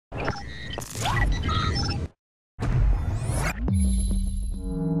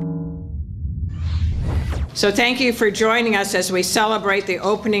So thank you for joining us as we celebrate the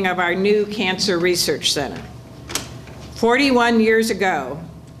opening of our new Cancer Research Center. 41 years ago,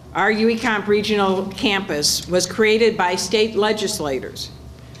 our UICOMP regional campus was created by state legislators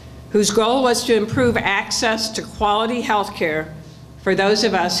whose goal was to improve access to quality health care for those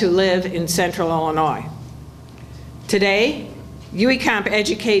of us who live in Central Illinois. Today, UICOMP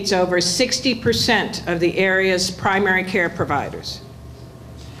educates over 60% of the area's primary care providers,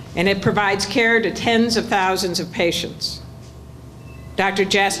 and it provides care to tens of thousands of patients. Dr.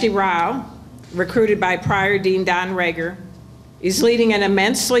 Jasti Rao, recruited by prior Dean Don Rager, is leading an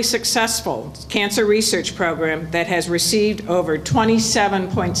immensely successful cancer research program that has received over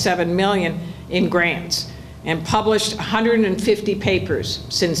 $27.7 million in grants and published 150 papers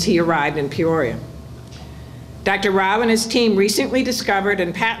since he arrived in Peoria. Dr. Rao and his team recently discovered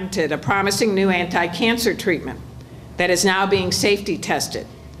and patented a promising new anti-cancer treatment that is now being safety tested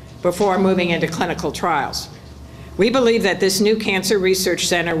before moving into clinical trials. We believe that this new Cancer Research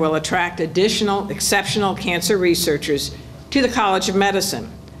Center will attract additional exceptional cancer researchers to the College of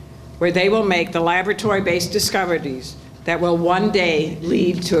Medicine, where they will make the laboratory-based discoveries that will one day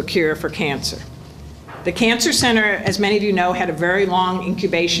lead to a cure for cancer. The Cancer Center, as many of you know, had a very long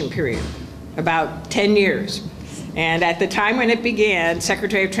incubation period, about 10 years. And at the time when it began,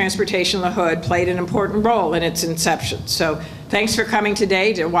 Secretary of Transportation LaHood played an important role in its inception. So thanks for coming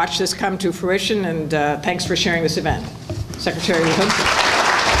today to watch this come to fruition, and thanks for sharing this event. Secretary LaHood.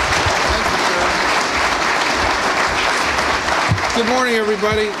 Good morning,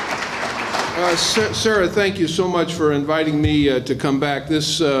 everybody. Sarah, thank you so much for inviting me to come back.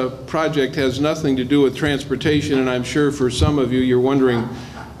 This project has nothing to do with transportation, and I'm sure for some of you, you're wondering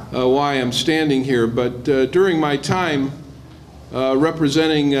why I'm standing here. But during my time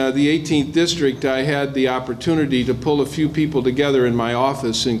representing the 18th District, I had the opportunity to pull a few people together in my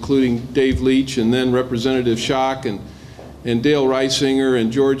office, including Dave Leach and then Representative Schock and Dale Reisinger and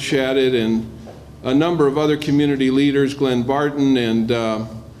George Shadid and a number of other community leaders, Glenn Barton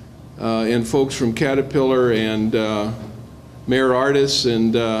and folks from Caterpillar and Mayor Artis,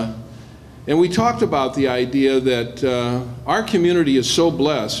 and we talked about the idea that our community is so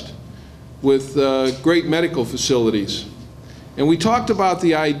blessed with great medical facilities. And we talked about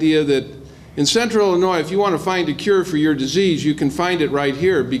the idea that in Central Illinois, if you want to find a cure for your disease, you can find it right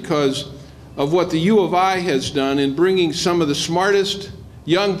here because of what the U of I has done in bringing some of the smartest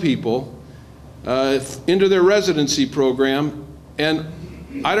young people into their residency program. And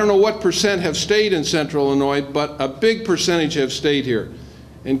I don't know what percent have stayed in Central Illinois, but a big percentage have stayed here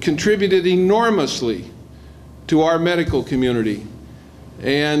and contributed enormously to our medical community.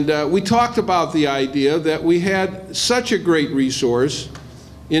 And we talked about the idea that we had such a great resource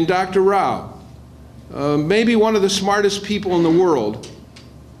in Dr. Rao, maybe one of the smartest people in the world,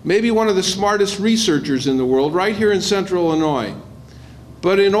 maybe one of the smartest researchers in the world, right here in Central Illinois.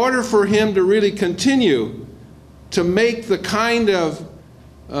 But in order for him to really continue to make the kind of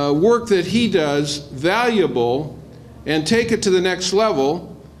work that he does valuable and take it to the next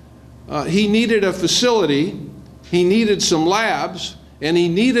level, he needed a facility, he needed some labs, and he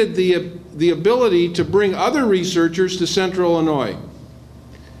needed the ability to bring other researchers to Central Illinois.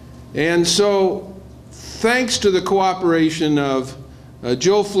 And so, thanks to the cooperation of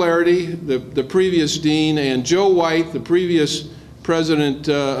Joe Flaherty, the previous dean, and Joe White, the previous president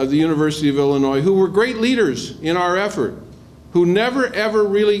of the University of Illinois, who were great leaders in our effort, who never ever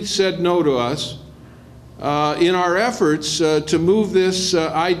really said no to us in our efforts to move this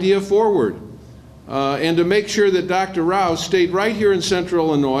idea forward and to make sure that Dr. Rao stayed right here in Central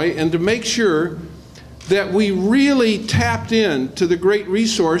Illinois and to make sure that we really tapped into the great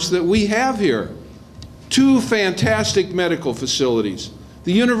resource that we have here. Two fantastic medical facilities,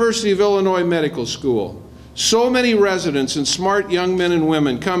 the University of Illinois Medical School, so many residents and smart young men and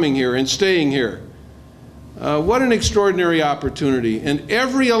women coming here and staying here. What an extraordinary opportunity. And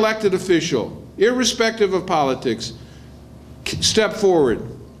every elected official, irrespective of politics, step forward.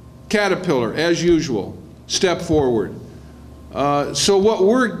 Caterpillar, as usual, step forward. So what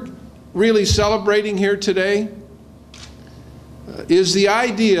we're really celebrating here today is the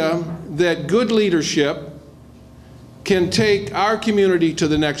idea that good leadership can take our community to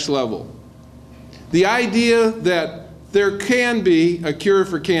the next level. The idea that there can be a cure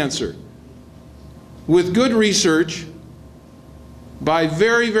for cancer with good research by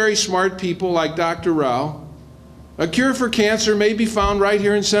very, very smart people like Dr. Rao. A cure for cancer may be found right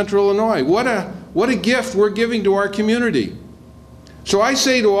here in Central Illinois. What a gift we're giving to our community. So I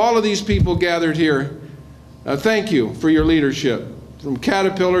say to all of these people gathered here, thank you for your leadership. From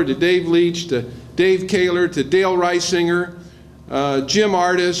Caterpillar to Dave Leach to Dave Kaler to Dale Reisinger, Jim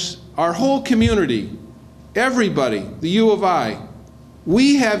Artis, our whole community everybody, the U of I,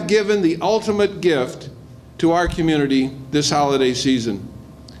 we have given the ultimate gift to our community this holiday season.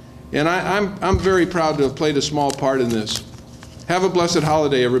 And I'm very proud to have played a small part in this. Have a blessed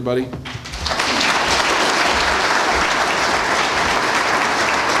holiday, everybody.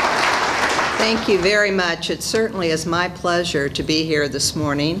 Thank you very much. It certainly is my pleasure to be here this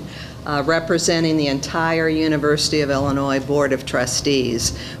morning representing the entire University of Illinois Board of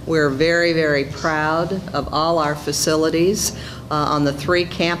Trustees. We're very, very proud of all our facilities on the 3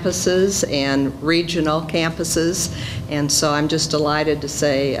 campuses and regional campuses, and so I'm just delighted to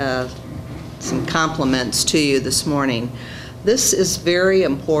say some compliments to you this morning. This is very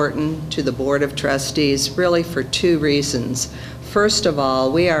important to the Board of Trustees really for 2 reasons. First of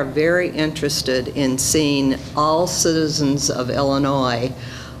all, we are very interested in seeing all citizens of Illinois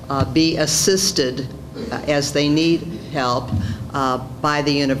be assisted as they need help by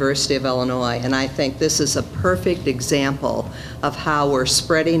the University of Illinois. And I think this is a perfect example of how we're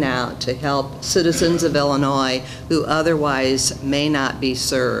spreading out to help citizens of Illinois who otherwise may not be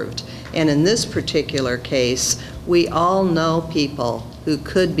served. And in this particular case, we all know people who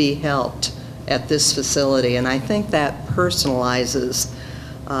could be helped at this facility, and I think that personalizes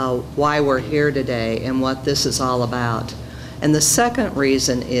why we're here today and what this is all about. And the second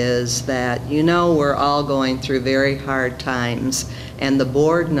reason is that, you know, we're all going through very hard times, and the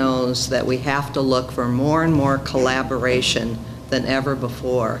board knows that we have to look for more and more collaboration than ever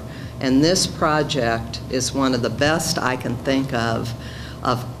before. And this project is one of the best I can think of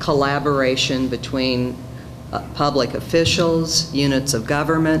collaboration between public officials, units of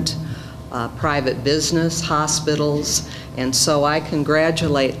government, private business, hospitals, and so I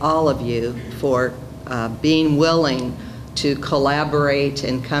congratulate all of you for being willing to collaborate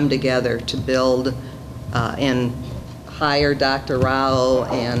and come together to build and hire Dr. Rao,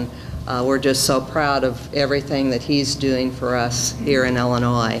 and we're just so proud of everything that he's doing for us here in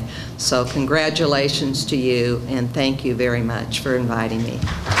Illinois. So congratulations to you, and thank you very much for inviting me.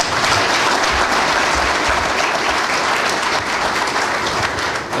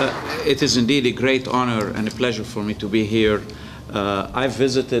 It is indeed a great honor and a pleasure for me to be here. I've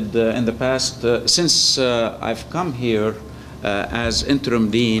visited in the past, since I've come here as interim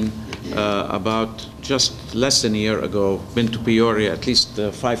dean about just less than a year ago, been to Peoria at least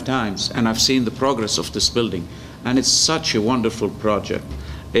 5 times, and I've seen the progress of this building. And it's such a wonderful project.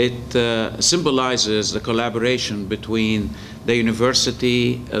 It symbolizes the collaboration between the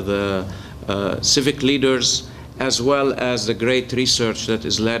university, the civic leaders, as well as the great research that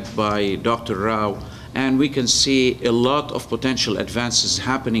is led by Dr. Rao. And we can see a lot of potential advances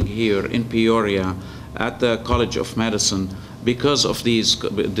happening here in Peoria at the College of Medicine because of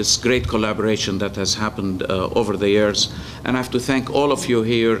this great collaboration that has happened over the years. And I have to thank all of you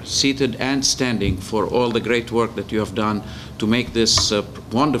here, seated and standing, for all the great work that you have done to make this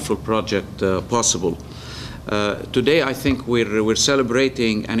wonderful project possible. Today, I think we're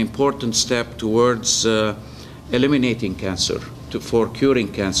celebrating an important step towards eliminating cancer, for curing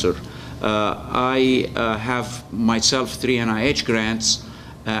cancer. I have myself 3 NIH grants,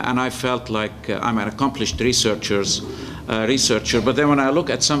 and I felt like I'm an accomplished researcher, but then when I look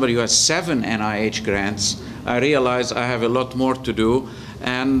at somebody who has 7 NIH grants, I realize I have a lot more to do.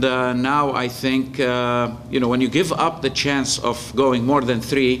 And now I think, you know, when you give up the chance of going more than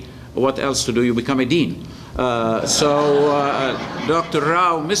 3, what else to do? You become a dean. Dr.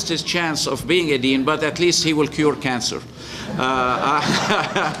 Rao missed his chance of being a dean, but at least he will cure cancer.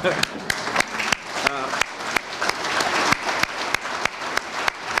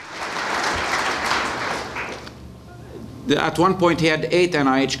 At one point he had 8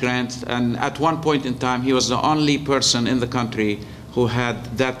 NIH grants, and at one point in time he was the only person in the country who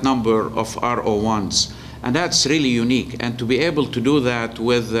had that number of RO1s. And that's really unique, and to be able to do that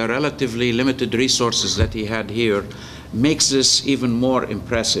with the relatively limited resources that he had here makes this even more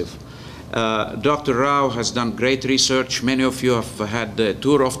impressive. Dr. Rao has done great research. Many of you have had a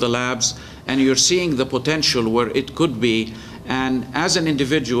tour of the labs, and you're seeing the potential where it could be. And as an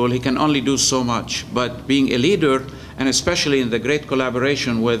individual, he can only do so much. But being a leader, and especially in the great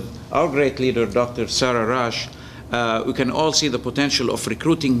collaboration with our great leader, Dr. Sarah Rush, we can all see the potential of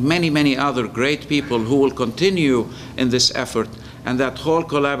recruiting many, many other great people who will continue in this effort. And that whole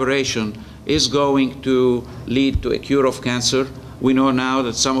collaboration is going to lead to a cure of cancer. We know now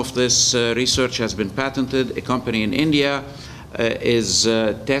that some of this research has been patented. A company in India is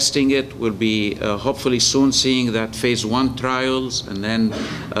testing it. We'll be hopefully soon seeing that phase 1 trials and then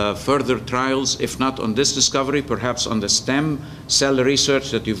further trials, if not on this discovery, perhaps on the stem cell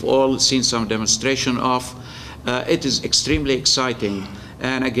research that you've all seen some demonstration of. It is extremely exciting.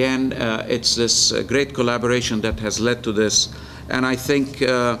 And again, it's this great collaboration that has led to this. And I think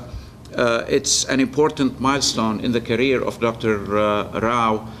it's an important milestone in the career of Dr.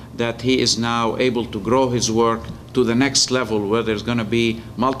 Rao that he is now able to grow his work to the next level where there's going to be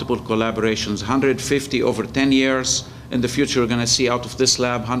multiple collaborations, 150 over 10 years. In the future, we're going to see out of this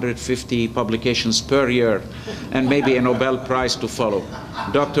lab 150 publications per year and maybe a Nobel Prize to follow.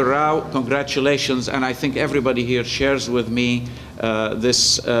 Dr. Rao, congratulations, and I think everybody here shares with me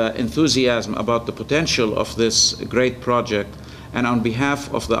this enthusiasm about the potential of this great project. And on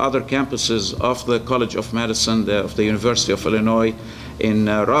behalf of the other campuses of the College of Medicine of the University of Illinois in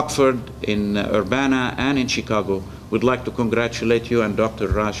Rockford, in Urbana, and in Chicago, we'd like to congratulate you and Dr.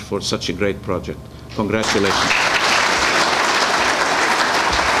 Raj for such a great project. Congratulations.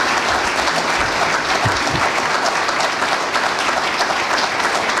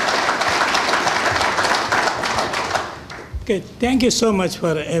 Okay, thank you so much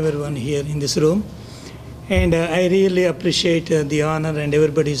for everyone here in this room. And I really appreciate the honor, and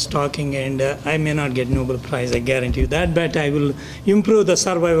everybody is talking, and I may not get Nobel Prize, I guarantee you that, but I will improve the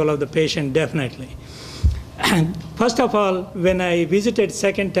survival of the patient, definitely. First of all, when I visited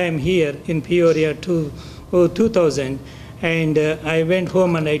second time here in Peoria 2000, and I went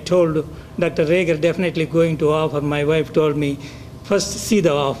home and I told Dr. Rager definitely going to offer, my wife told me, first see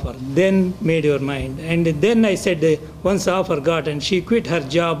the offer, then made your mind. And then I said, once the offer got, and she quit her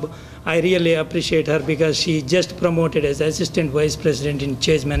job, I really appreciate her because she just promoted as Assistant Vice President in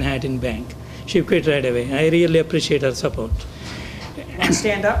Chase Manhattan Bank. She quit right away. I really appreciate her support. And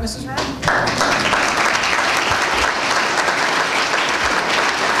stand up, Mrs. Rao.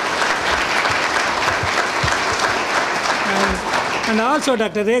 And also,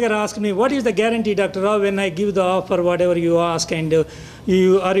 Dr. Rager asked me, what is the guarantee, Dr. Rao, when I give the offer, whatever you ask, and are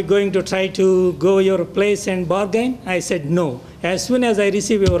you going to try to go your place and bargain? I said, no. As soon as I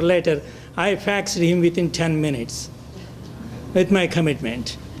receive your letter, I faxed him within 10 minutes with my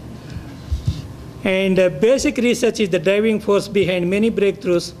commitment. And basic research is the driving force behind many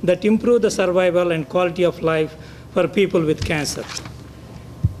breakthroughs that improve the survival and quality of life for people with cancer.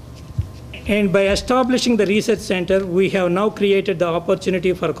 And by establishing the research center, we have now created the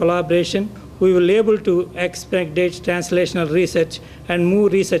opportunity for collaboration. We will be able to expedite translational research and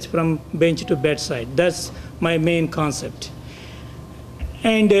move research from bench to bedside. That's my main concept.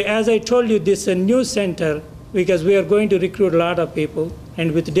 And as I told you, this is a new center because we are going to recruit a lot of people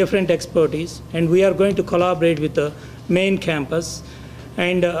and with different expertise, and we are going to collaborate with the main campus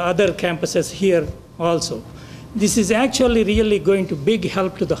and other campuses here also. This is actually really going to big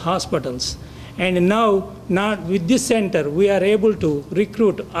help to the hospitals. And now, with this center, we are able to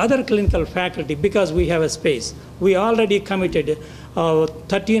recruit other clinical faculty because we have a space. We already committed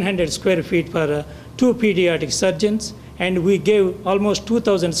 1,300 square feet for 2 pediatric surgeons, and we gave almost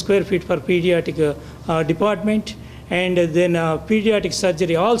 2,000 square feet for pediatric department. And then pediatric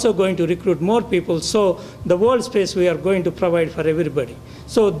surgery also going to recruit more people. So the world space we are going to provide for everybody.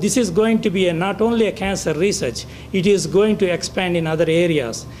 So this is going to be not only a cancer research, it is going to expand in other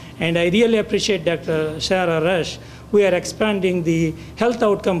areas. And I really appreciate Dr. Shara Rush. We are expanding the health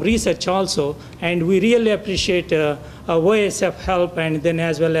outcome research also, and we really appreciate OSF help, and then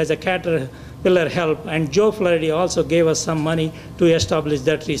as well as a Caterpillar help, and Joe Flaherty also gave us some money to establish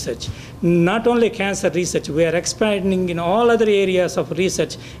that research. Not only cancer research, we are expanding in all other areas of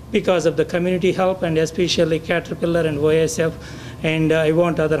research because of the community help, and especially Caterpillar and OSF, and I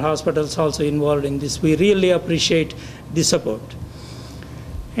want other hospitals also involved in this. We really appreciate the support.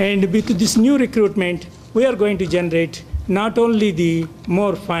 And with this new recruitment, we are going to generate not only the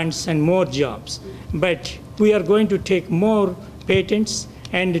more funds and more jobs, but we are going to take more patents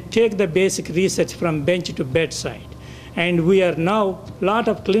and take the basic research from bench to bedside. And we are now, a lot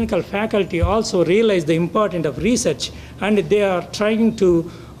of clinical faculty also realize the importance of research, and they are trying to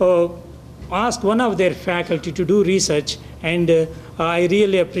ask one of their faculty to do research. And I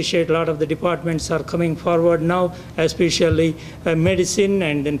really appreciate a lot of the departments are coming forward now, especially medicine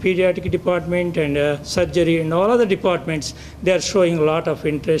and then pediatric department and surgery and all other departments. They are showing a lot of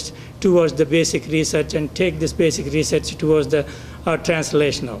interest towards the basic research and take this basic research towards the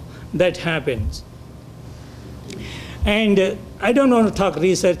translational. That happens. And I don't want to talk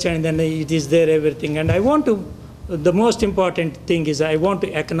research and then it is there everything. And I want to, the most important thing is I want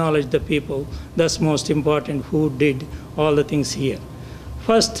to acknowledge the people. That's most important who did all the things here.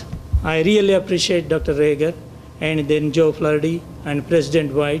 First, I really appreciate Dr. Rager and then Joe Flaherty and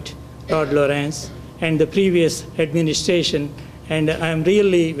President White, Todd Lawrence, and the previous administration. And I'm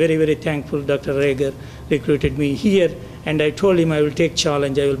really very, very thankful Dr. Rager recruited me here. And I told him I will take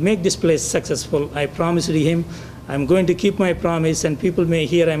challenge. I will make this place successful. I promised him I'm going to keep my promise, and people may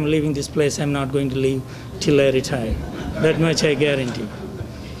hear I'm leaving this place. I'm not going to leave till I retire. That much I guarantee.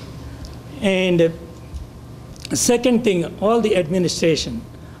 And second thing, all the administration.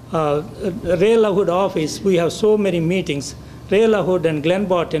 Ray LaHood office, we have so many meetings. Ray LaHood and Glenn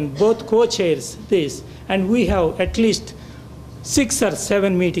Barton both co-chairs this, and we have at least 6 or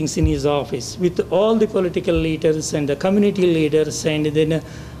 7 meetings in his office with all the political leaders and the community leaders, and then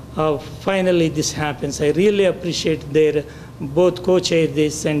finally this happens. I really appreciate their both co-chair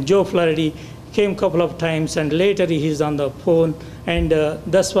this, and Joe Flaherty came a couple of times, and later he's on the phone, and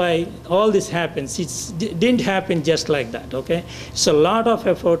that's why all this happens. It didn't happen just like that, okay? It's a lot of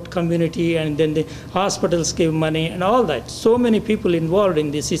effort, community, and then the hospitals give money and all that. So many people involved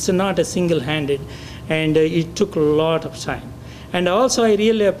in this. It's not a single-handed, and it took a lot of time. And also I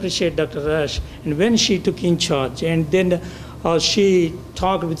really appreciate Dr. Rush, and when she took in charge, and then she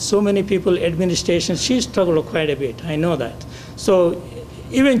talked with so many people, administration, she struggled quite a bit, I know that. So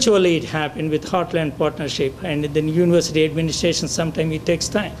eventually it happened with Heartland Partnership, and then university administration, sometimes it takes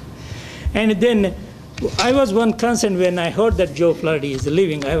time. And then I was one concern when I heard that Joe Flaherty is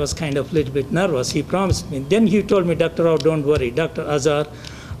leaving. I was kind of a little bit nervous. He promised me. Then he told me, Dr. Rao, don't worry. Dr. Azhar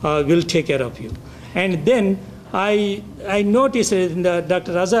will take care of you. And then I noticed that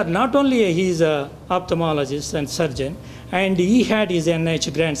Dr. Azhar, not only he's an ophthalmologist and surgeon, and he had his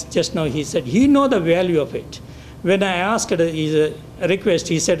NIH grants. Just now he said, he knows the value of it. When I asked his request,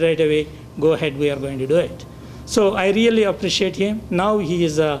 he said right away, go ahead, we are going to do it. So I really appreciate him. Now he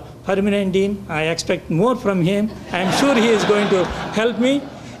is a permanent dean. I expect more from him. I'm sure he is going to help me.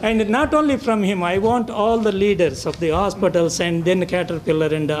 And not only from him, I want all the leaders of the hospitals and then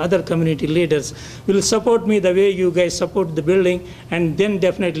Caterpillar and the other community leaders will support me the way you guys support the building, and then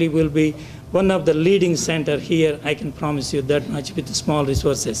definitely will be one of the leading center here. I can promise you that much with small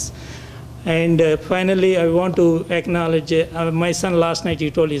resources. And finally, I want to acknowledge my son last night, he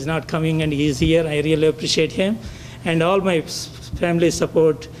told he's not coming, and he's here. I really appreciate him. And all my family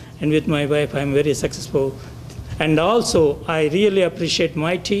support, and with my wife, I'm very successful. And also, I really appreciate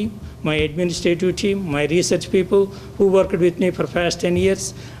my team, my administrative team, my research people who worked with me for past 10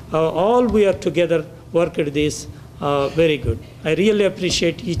 years. All we are together worked this very good. I really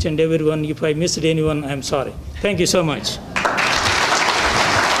appreciate each and every one. If I missed anyone, I'm sorry. Thank you so much.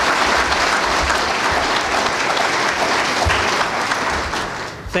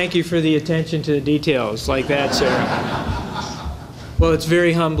 Thank you for the attention to the details like that, Sarah. Well, it's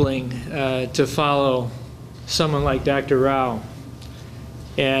very humbling to follow someone like Dr. Rao.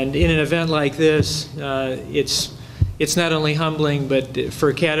 And in an event like this, it's not only humbling, but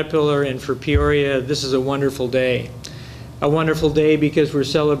for Caterpillar and for Peoria, this is a wonderful day. A wonderful day because we're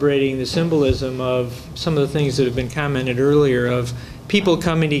celebrating the symbolism of some of the things that have been commented earlier, of people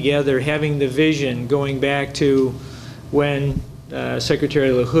coming together, having the vision, going back to when Secretary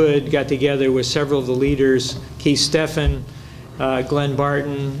LaHood got together with several of the leaders, Keith Steffen, Glenn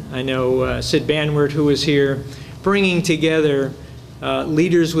Barton, I know Sid Banwert, who was here, bringing together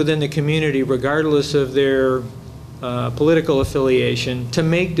leaders within the community, regardless of their political affiliation, to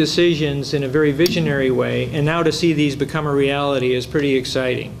make decisions in a very visionary way, and now to see these become a reality is pretty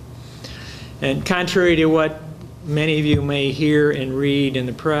exciting. And contrary to what many of you may hear and read in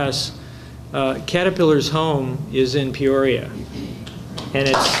the press, Caterpillar's home is in Peoria, and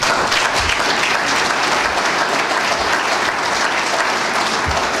it's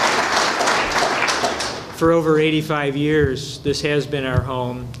for over 85 years this has been our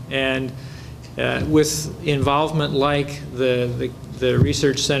home, and with involvement like the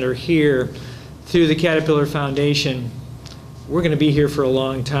research center here through the Caterpillar Foundation, we're going to be here for a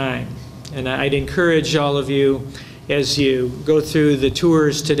long time. And I'd encourage all of you, as you go through the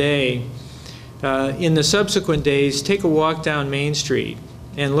tours today, in the subsequent days, take a walk down Main Street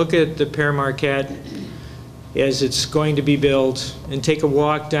and look at the Père Marquette as it's going to be built, and take a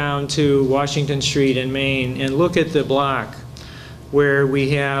walk down to Washington Street in Maine and look at the block where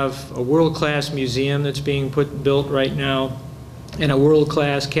we have a world-class museum that's being built right now, and a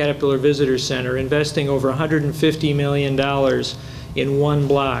world-class Caterpillar Visitor Center, investing over $150 million in one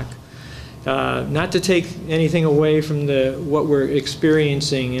block. Not to take anything away from what we're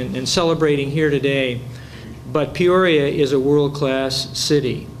experiencing and celebrating here today, but Peoria is a world-class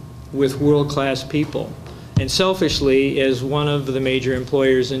city with world-class people. And selfishly, as one of the major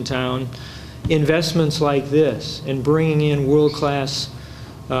employers in town, investments like this and bringing in world-class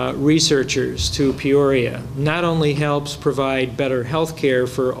researchers to Peoria not only helps provide better health care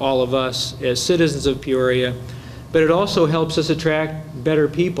for all of us as citizens of Peoria, but it also helps us attract better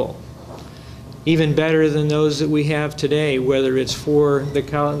people. even better than those that we have today, whether it's for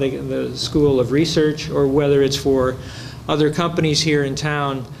the School of Research or whether it's for other companies here in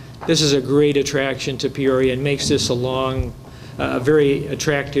town. This is a great attraction to Peoria and makes this a very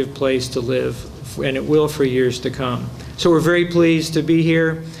attractive place to live, and it will for years to come. So we're very pleased to be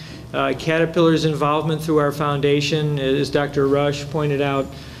here. Caterpillar's involvement through our foundation, as Dr. Rush pointed out,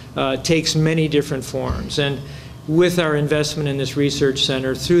 takes many different forms. And with our investment in this research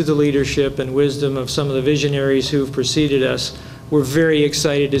center, through the leadership and wisdom of some of the visionaries who've preceded us, we're very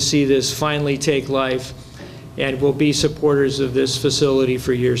excited to see this finally take life, and we'll be supporters of this facility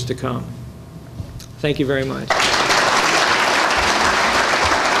for years to come. Thank you very much.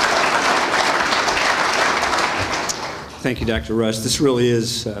 Thank you, Dr. Rush. This really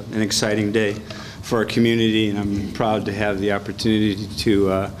is an exciting day for our community, and I'm proud to have the opportunity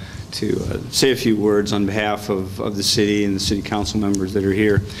to say a few words on behalf of the city and the city council members that are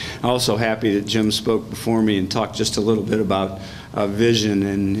here. I'm also happy that Jim spoke before me and talked just a little bit about vision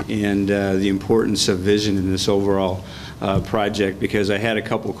and the importance of vision in this overall project, because I had a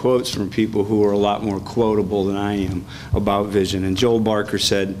couple quotes from people who are a lot more quotable than I am about vision. And Joel Barker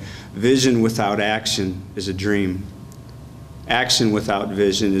said, "Vision without action is a dream. Action without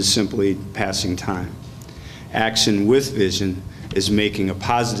vision is simply passing time. Action with vision is making a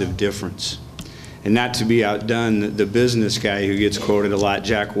positive difference." And not to be outdone, the business guy who gets quoted a lot,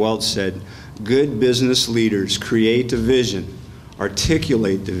 Jack Welch, said, "Good business leaders create a vision,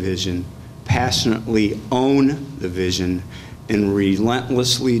 articulate the vision, passionately own the vision, and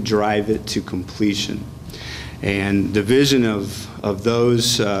relentlessly drive it to completion." And the vision of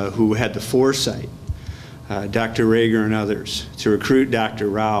those who had the foresight, Dr. Rager and others, to recruit Dr.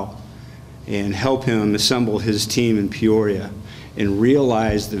 Rao and help him assemble his team in Peoria and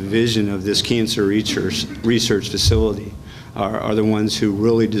realize the vision of this cancer research facility are the ones who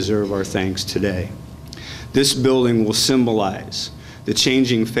really deserve our thanks today. This building will symbolize the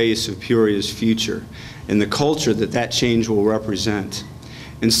changing face of Peoria's future and the culture that that change will represent.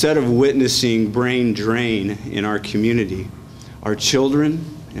 Instead of witnessing brain drain in our community, our children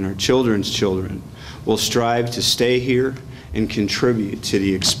and our children's children will strive to stay here and contribute to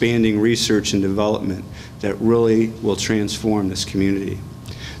the expanding research and development that really will transform this community.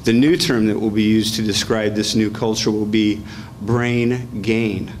 The new term that will be used to describe this new culture will be brain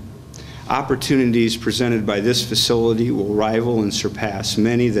gain. Opportunities presented by this facility will rival and surpass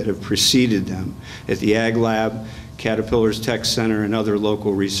many that have preceded them at the Ag Lab, Caterpillar's Tech Center, and other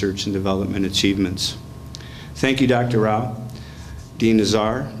local research and development achievements. Thank you, Dr. Rao, Dean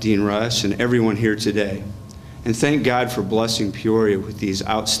Nazar, Dean Rush, and everyone here today. And thank God for blessing Peoria with these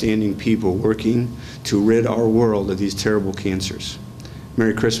outstanding people working to rid our world of these terrible cancers.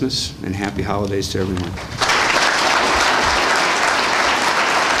 Merry Christmas and happy holidays to everyone.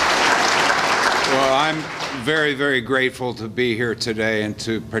 Well, I'm very, very grateful to be here today and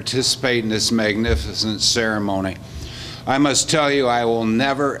to participate in this magnificent ceremony. I must tell you, I will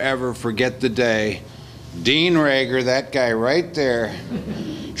never, ever forget the day Dean Rager, that guy right there,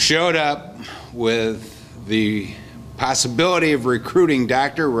 showed up with the possibility of recruiting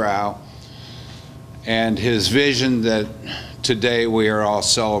Dr. Rao and his vision that today we are all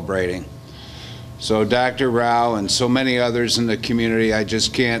celebrating. So Dr. Rao and so many others in the community, I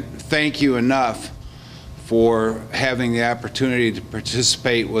just can't thank you enough for having the opportunity to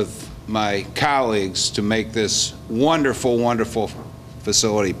participate with my colleagues to make this wonderful, wonderful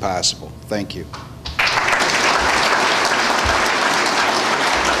facility possible. Thank you.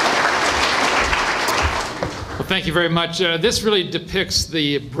 Well, thank you very much. This really depicts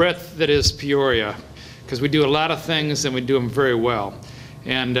the breadth that is Peoria, because we do a lot of things and we do them very well.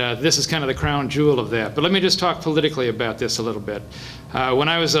 And this is kind of the crown jewel of that. But let me just talk politically about this a little bit. When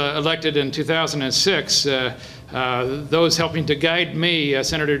I was elected in 2006, those helping to guide me,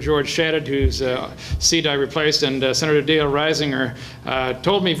 Senator George Shadid, whose seat I replaced, and Senator Dale Reisinger,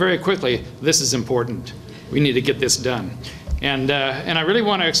 told me very quickly, this is important. We need to get this done. And I really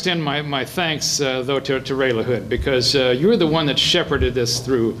want to extend my thanks, though, to Ray LaHood, because you were the one that shepherded this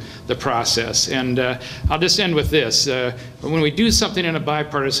through the process. And I'll just end with this. When we do something in a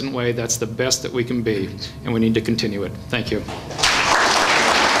bipartisan way, that's the best that we can be, and we need to continue it. Thank you.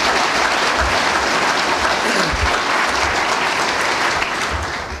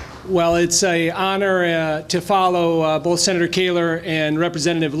 Well, it's an honor to follow both Senator Kaler and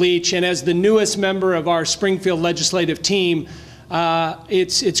Representative Leach. And as the newest member of our Springfield legislative team,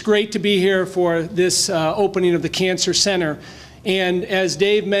 it's great to be here for this opening of the Cancer Center. And as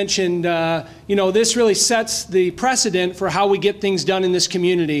Dave mentioned, you know, this really sets the precedent for how we get things done in this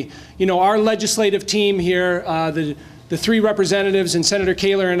community. You know, our legislative team here, the three representatives and Senator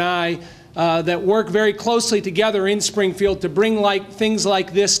Kaler and I, that work very closely together in Springfield to bring things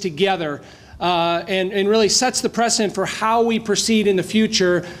like this together, and really sets the precedent for how we proceed in the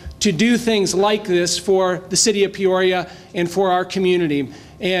future to do things like this for the city of Peoria and for our community.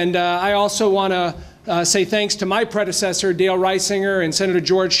 And I also want to say thanks to my predecessor, Dale Reisinger, and Senator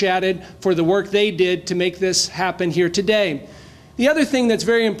George Shadid for the work they did to make this happen here today. The other thing that's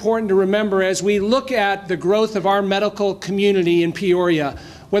very important to remember as we look at the growth of our medical community in Peoria,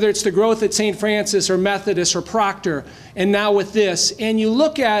 whether it's the growth at St. Francis or Methodist or Proctor, and now with this, and you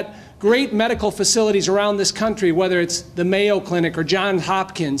look at great medical facilities around this country, whether it's the Mayo Clinic or Johns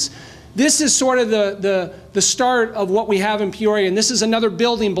Hopkins, this is sort of the start of what we have in Peoria, and this is another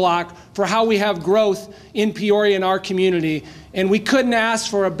building block for how we have growth in Peoria in our community. And we couldn't ask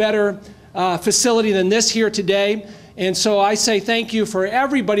for a better facility than this here today. And so I say thank you for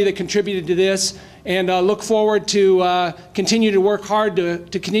everybody that contributed to this, and look forward to continue to work hard to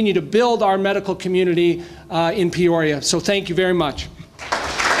continue to build our medical community in Peoria. So thank you very much.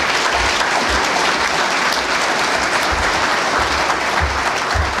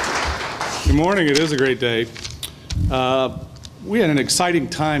 Good morning. It is a great day. We had an exciting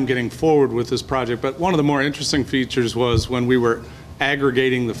time getting forward with this project, but one of the more interesting features was when we were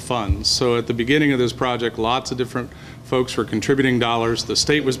aggregating the funds. So at the beginning of this project, lots of different folks were contributing dollars. The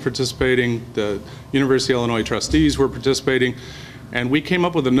state was participating, the University of Illinois trustees were participating, and we came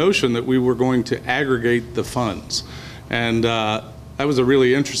up with a notion that we were going to aggregate the funds. And that was a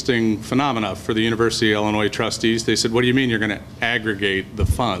really interesting phenomena for the University of Illinois trustees. They said, what do you mean you're going to aggregate the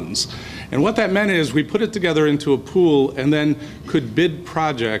funds? And what that meant is we put it together into a pool and then could bid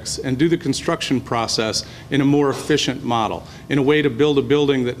projects and do the construction process in a more efficient model, in a way to build a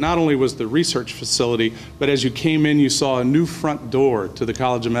building that not only was the research facility, but as you came in, you saw a new front door to the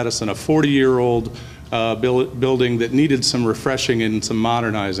College of Medicine, a 40-year-old building that needed some refreshing and some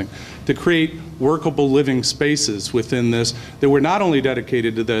modernizing, to create workable living spaces within this that were not only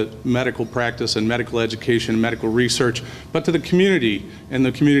dedicated to the medical practice and medical education and medical research, but to the community and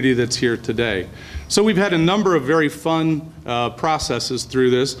the community that's here today. So we've had a number of very fun processes through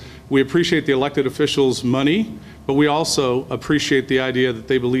this. We appreciate the elected officials' money, but we also appreciate the idea that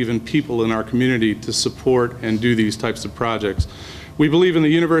they believe in people in our community to support and do these types of projects. We believe in the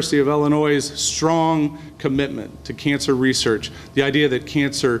University of Illinois' strong commitment to cancer research, the idea that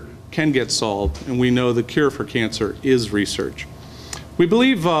cancer can get solved, and we know the cure for cancer is research. We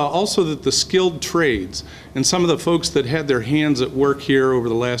believe also that the skilled trades and some of the folks that had their hands at work here over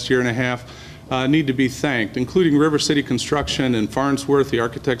the last year and a half need to be thanked, including River City Construction and Farnsworth, the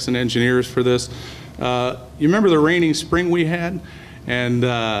architects and engineers for this. You remember the rainy spring we had, and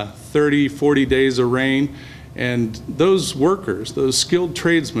 30, 40 days of rain? And those workers, those skilled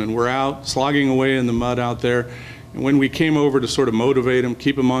tradesmen were out slogging away in the mud out there. And when we came over to sort of motivate them,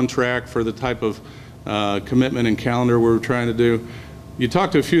 keep them on track for the type of commitment and calendar we were trying to do, you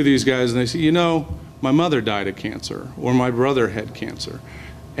talk to a few of these guys and they say, you know, my mother died of cancer, or my brother had cancer.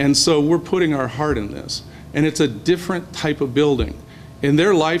 And so we're putting our heart in this. And it's a different type of building. In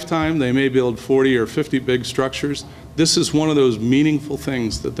their lifetime, they may build 40 or 50 big structures. This is one of those meaningful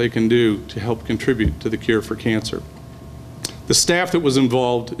things that they can do to help contribute to the cure for cancer. The staff that was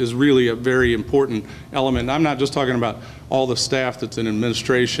involved is really a very important element. I'm not just talking about all the staff that's in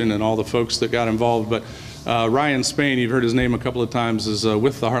administration and all the folks that got involved, but Ryan Spain, you've heard his name a couple of times, is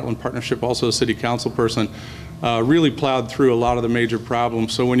with the Heartland Partnership, also a city council person, really plowed through a lot of the major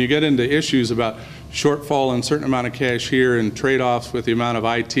problems. So when you get into issues about shortfall in a certain amount of cash here and trade-offs with the amount of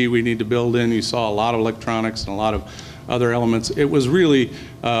IT we need to build in, you saw a lot of electronics and a lot of other elements. It was really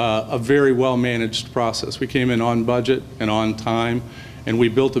a very well-managed process. We came in on budget and on time, and we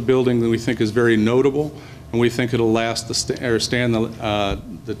built a building that we think is very notable, and we think it'll last stand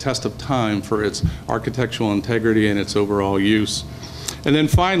the test of time for its architectural integrity and its overall use. And then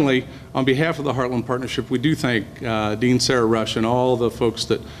finally, on behalf of the Heartland Partnership, we do thank Dean Sarah Rush and all the folks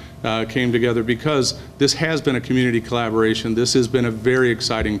that came together, because this has been a community collaboration. This has been a very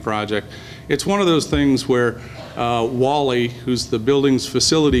exciting project. It's one of those things where Wally, who's the buildings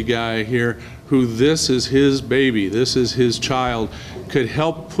facility guy here, who this is his baby, this is his child, could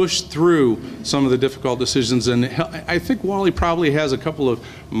help push through some of the difficult decisions. And I think Wally probably has a couple of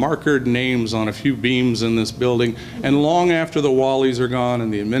markered names on a few beams in this building. And long after the Wallys are gone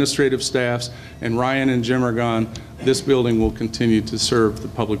and the administrative staffs and Ryan and Jim are gone, this building will continue to serve the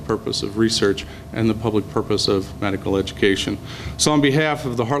public purpose of research and the public purpose of medical education. So on behalf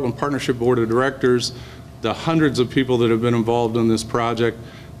of the Heartland Partnership Board of Directors, the hundreds of people that have been involved in this project,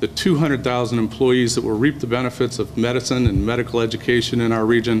 the 200,000 employees that will reap the benefits of medicine and medical education in our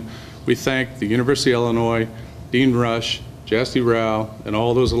region, we thank the University of Illinois, Dean Rush, Jasti Rao, and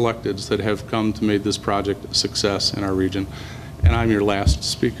all those electeds that have come to make this project a success in our region. And I'm your last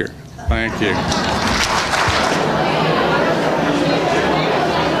speaker. Thank you.